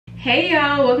Hey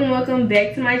y'all, welcome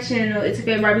back to my channel. It's your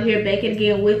favorite Barbie here, back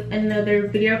again with another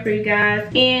video for you guys.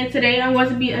 And today I'm going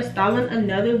to be installing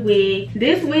another wig.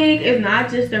 This wig is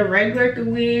not just a regular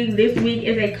wig. This wig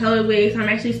is a color wig, so I'm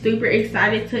actually super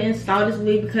excited to install this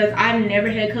wig because I've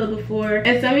never had color before,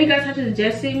 and some of you guys have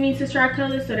suggested me to try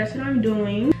color, so that's what I'm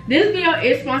doing. This video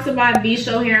is sponsored by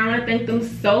Vshow here. I want to thank them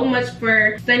so much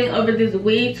for sending over this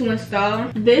wig to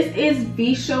install. This is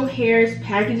Vshow Hair's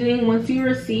packaging. Once you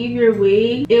receive your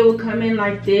wig, it will come in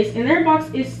like this, and their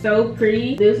box is so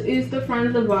pretty. This is the front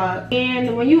of the box,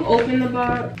 and when you open the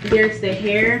box, there's the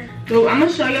hair. So I'm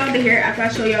gonna show y'all the hair after I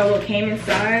show y'all what came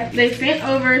inside. They sent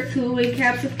over 2 wig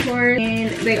caps, of course,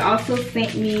 and they also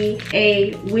sent me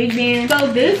a wig band.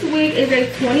 So this wig is a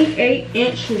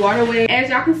 28-inch water wig. As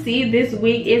y'all can see, this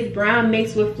wig is brown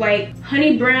mixed with like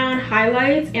honey brown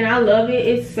highlights, and I love it.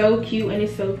 It's so cute and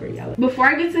it's so pretty. Before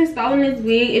I get to installing this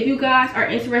wig, if you guys are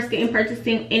interested in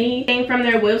purchasing anything from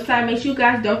their website, make sure you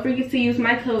guys don't forget to use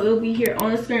my code. It will be here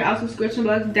on the screen, also description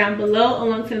box down below,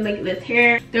 along to the link to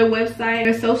hair, their website,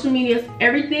 their social media,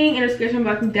 everything in the description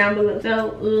box down below.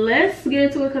 So let's get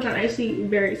into it because I'm actually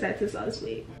very excited to install this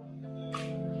wig.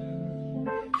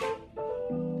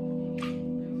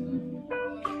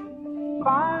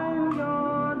 Find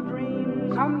your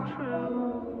dreams come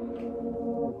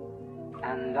true,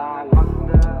 and I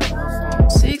wonder.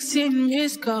 16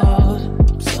 missed calls.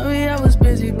 Sorry I was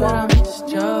busy, but I missed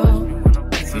y'all.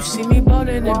 If you see me ballin'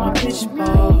 in my bitch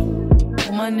ball,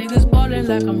 all my niggas ballin'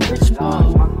 like I'm rich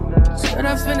ball. Said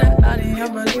I finna Audi,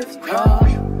 I'ma lift off.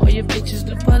 All your bitches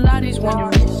do Pilates when you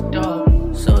rich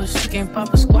dog. So if she can't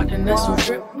pop a squat, then that's a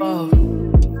rip off.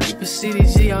 Keep a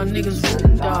CDG, y'all niggas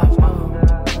ripped off.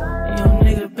 Young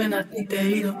nigga been, I think that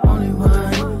he the only one.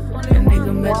 That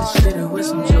nigga magic shit with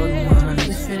some Jordan 1.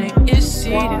 If it ain't issy,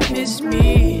 then miss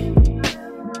me.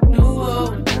 New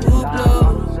old, new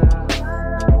blows.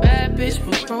 Bad bitch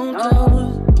for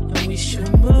Frontal. And we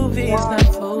shoot movies, not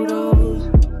photos.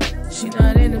 She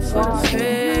not in it for the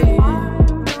fame.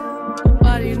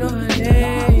 Nobody know her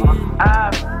name.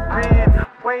 I've been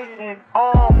waiting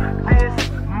on this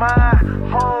my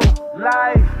whole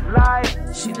life.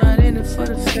 She not in it for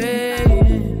the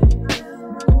fame.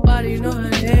 Nobody know her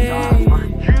name.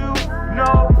 You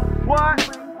know what?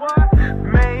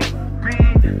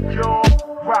 Maybe you're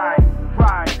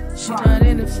right. She not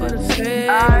in it for the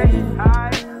fame.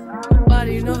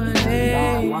 Nobody know her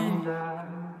name.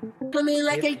 Coming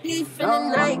like a thief in the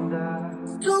night.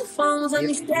 2 phones on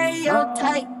me, stay all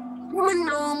tight. Woman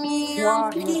know me,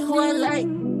 I'm picky who I like.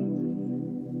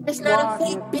 It's not a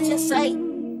fake bitch in sight.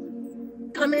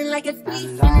 Coming like a thief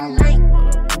in the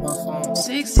night.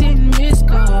 16 missed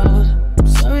calls.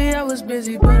 Sorry I was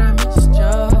busy, but I missed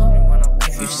y'all.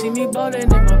 If you see me ballin' in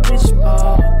my bitch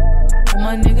ball, all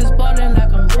my niggas ballin'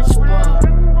 like I'm rich ball.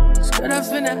 Said I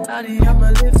finna Audi,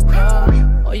 I'ma lift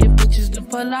off. All your bitches do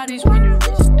Pilates when you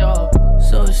rich dog.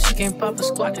 So if she can't pop a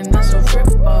squat, then that's a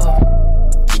rip off.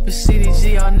 Keep a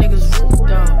CDG, y'all niggas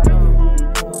ripped off.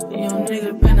 Young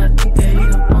nigga been, I think that he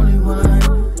the only one.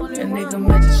 That nigga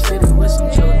magic fitted with some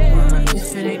Jordan 1.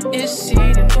 If it ain't issy,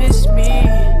 then miss me.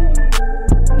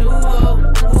 New old,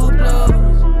 new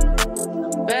blows.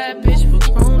 Bad bitch for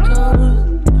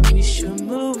Frontals. And we shoot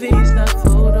movies, not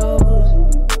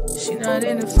photos. She not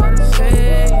in it for the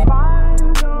fame.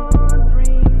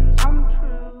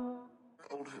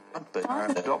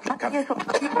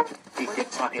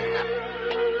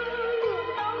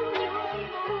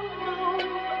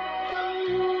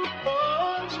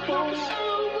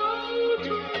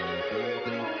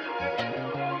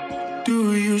 Do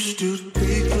you still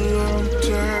take a long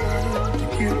time to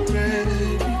get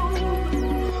ready?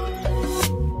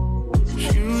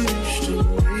 You used to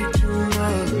way too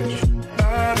much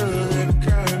out of that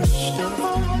kind of stuff.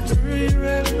 Hurry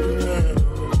right around,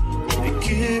 make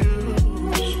it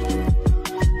loose.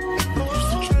 The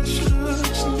dress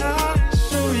looks nice,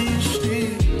 so you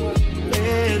still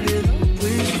let it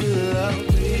always feel I'll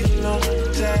be a long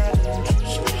time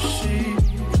just to see.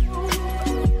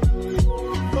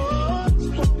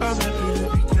 I'm happy to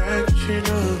be catching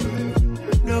up.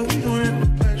 No, we don't have to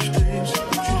patch things.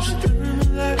 Just turn the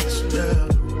lights down.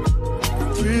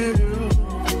 Real.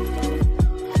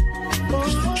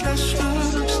 'Cause the dress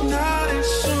looks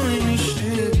nice, so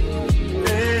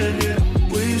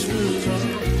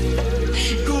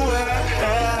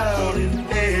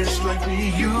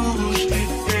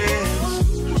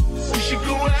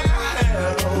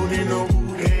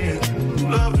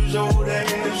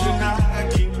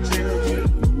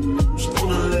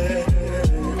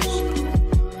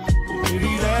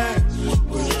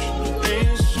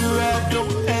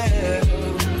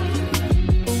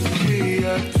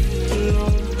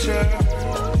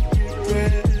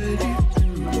already do.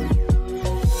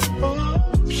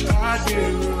 Oops, I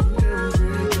didn't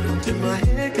remember. In my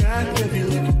head got heavy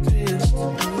like a pistol.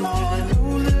 And I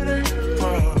know that I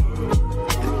brought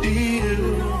the deal.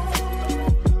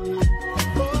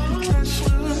 Dress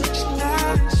looks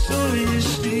nice, so you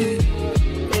see.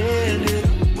 And it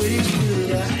always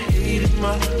feel I hated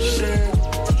myself.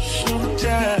 So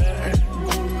tired.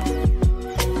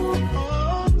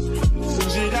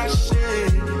 Things that I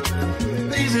said,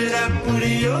 things that I put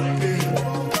in your head,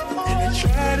 and I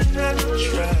tried and I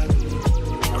tried,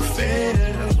 I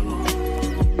failed.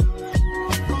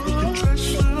 But the dress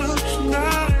looks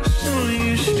nice on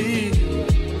you, see,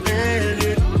 and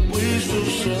it always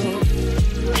feels so.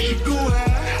 We should go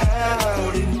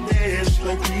out and dance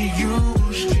like we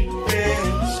used to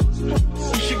dance.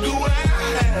 We should go out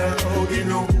and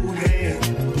hold hands,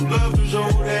 love those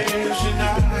old hands, and I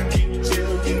can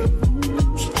tell you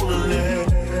it's gonna last.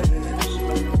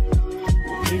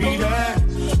 Maybe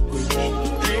that's the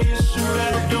answer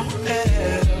I don't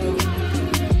have.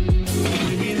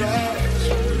 Maybe that's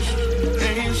the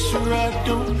answer I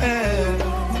don't have.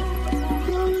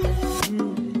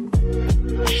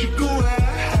 We should go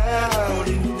out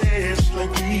and dance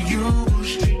like we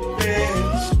used to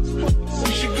dance.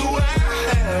 We should go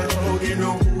out and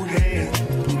hold hands,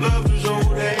 love those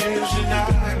old hands, and I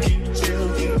can tell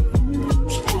you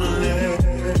it's gonna last.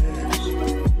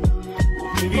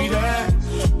 Maybe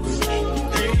that's the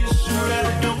answer I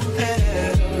don't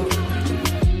have.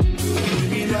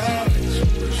 Maybe that's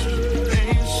the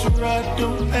answer I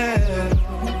don't have.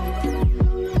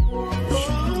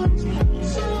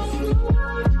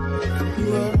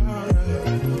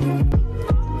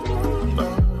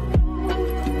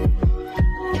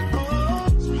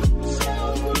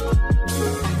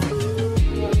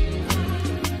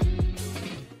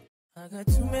 I got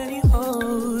too many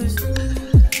hoes,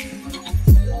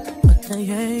 but they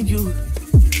ain't you. You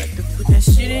like to put that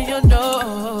shit in your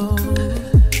nose,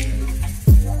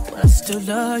 but I still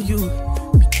love you.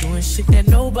 Be doing shit that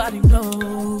nobody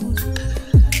knows.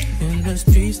 In the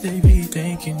streets they be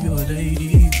thinking you're a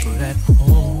lady, but at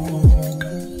home,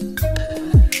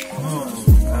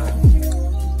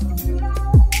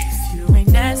 if you ain't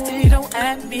nasty, don't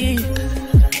at me.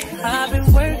 I've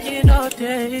been working all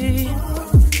day.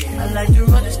 I like to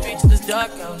run the streets till it's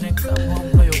dark out and come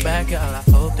home, blow your back out. I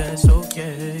hope that's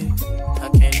okay. I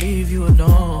can't leave you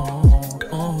alone.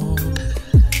 No.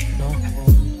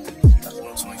 That's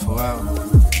been 24 hours.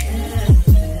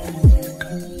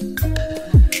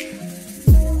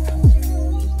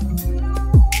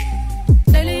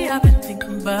 Lately I've been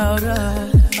thinking about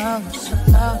us.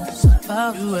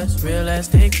 About you as real as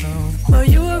they come. But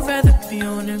you would rather be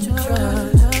on them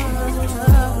drugs.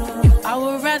 I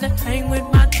would rather hang with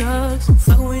my thugs.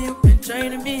 Fuck when you been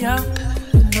draining me out.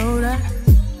 You know that,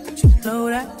 you know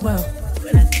that well.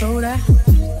 When I throw that,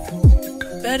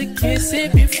 better kiss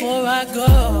it before I go.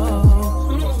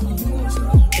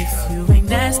 If you ain't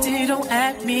nasty, don't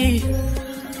at me.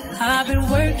 I've been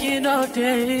working all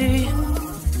day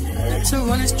to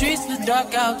run the streets in the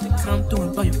dark out, to come through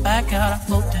and blow your back out. I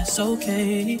hope that's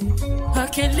okay. I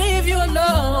can't leave you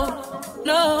alone.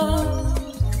 No.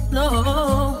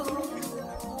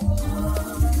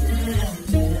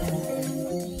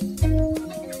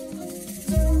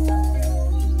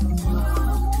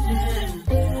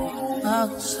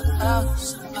 House.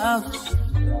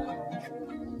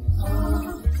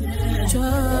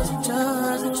 Just.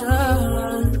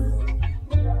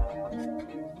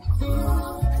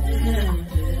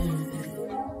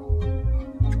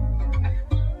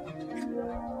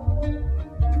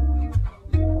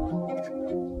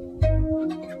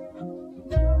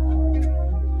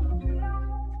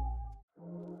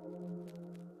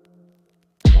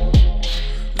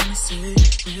 Let me say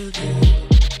it real good.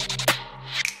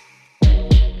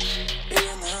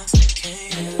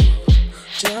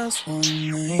 Just one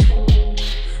night,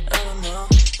 I don't know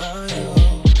about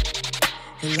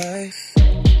your life.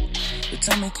 But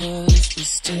tell me, 'cause we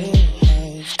still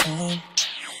have time.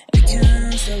 I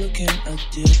can't stop looking at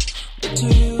you, but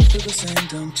you feel the same,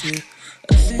 don't you?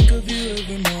 I think of you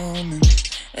every moment.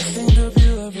 I think of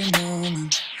you every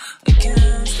moment. I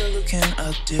can't stop looking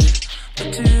at you,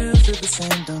 but you feel the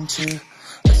same, don't you?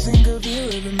 I think of you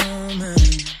every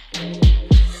moment.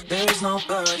 There's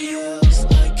nobody else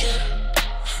like you.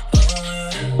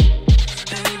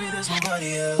 Baby, there's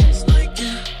nobody else like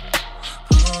you.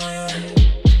 Oh yeah.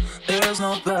 There's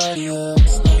nobody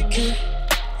else like you.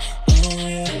 Oh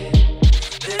yeah.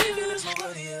 Baby, there's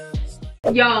nobody else.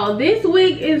 Y'all, this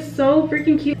wig is so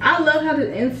freaking cute. I love how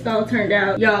the install turned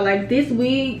out. Y'all, like, this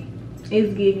wig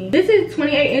is giving. This is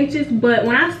 28 inches, but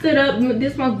when I stood up,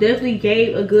 this most definitely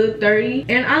gave a good 30.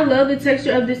 And I love the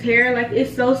texture of this hair. Like,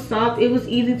 it's so soft. It was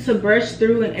easy to brush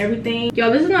through and everything.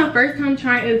 Y'all, this is my first time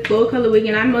trying a full color wig,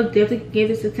 and I most definitely give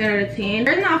this a 10 out of 10.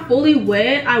 It's not fully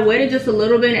wet. I wetted just a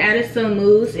little bit and added some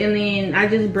mousse, and then I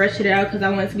just brushed it out because I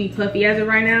want it to be puffy as of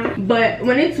right now. But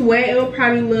when it's wet, it will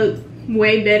probably look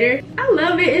way better. I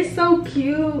love it. It's so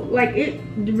cute. Like, it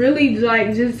really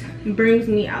like just brings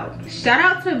me out. Shout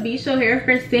out to Vshow hair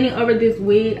for sending over this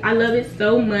wig. I love it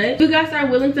so much. If you guys are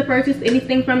willing to purchase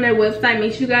anything from their website,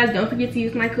 make sure you guys don't forget to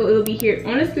use my code. It will be here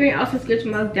on the screen, also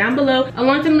description box down below. I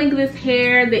want to link this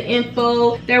hair, the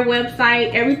info, their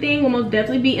website, everything will most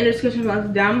definitely be in the description box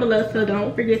down below, so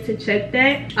don't forget to check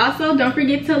that. Also, don't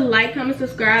forget to like, comment,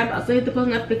 subscribe. Also hit the post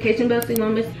notification bell so you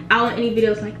won't miss out on any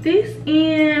videos like this.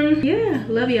 And yeah,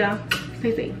 love y'all.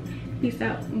 Stay safe. Peace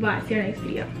out. Bye. See you in the next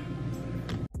video.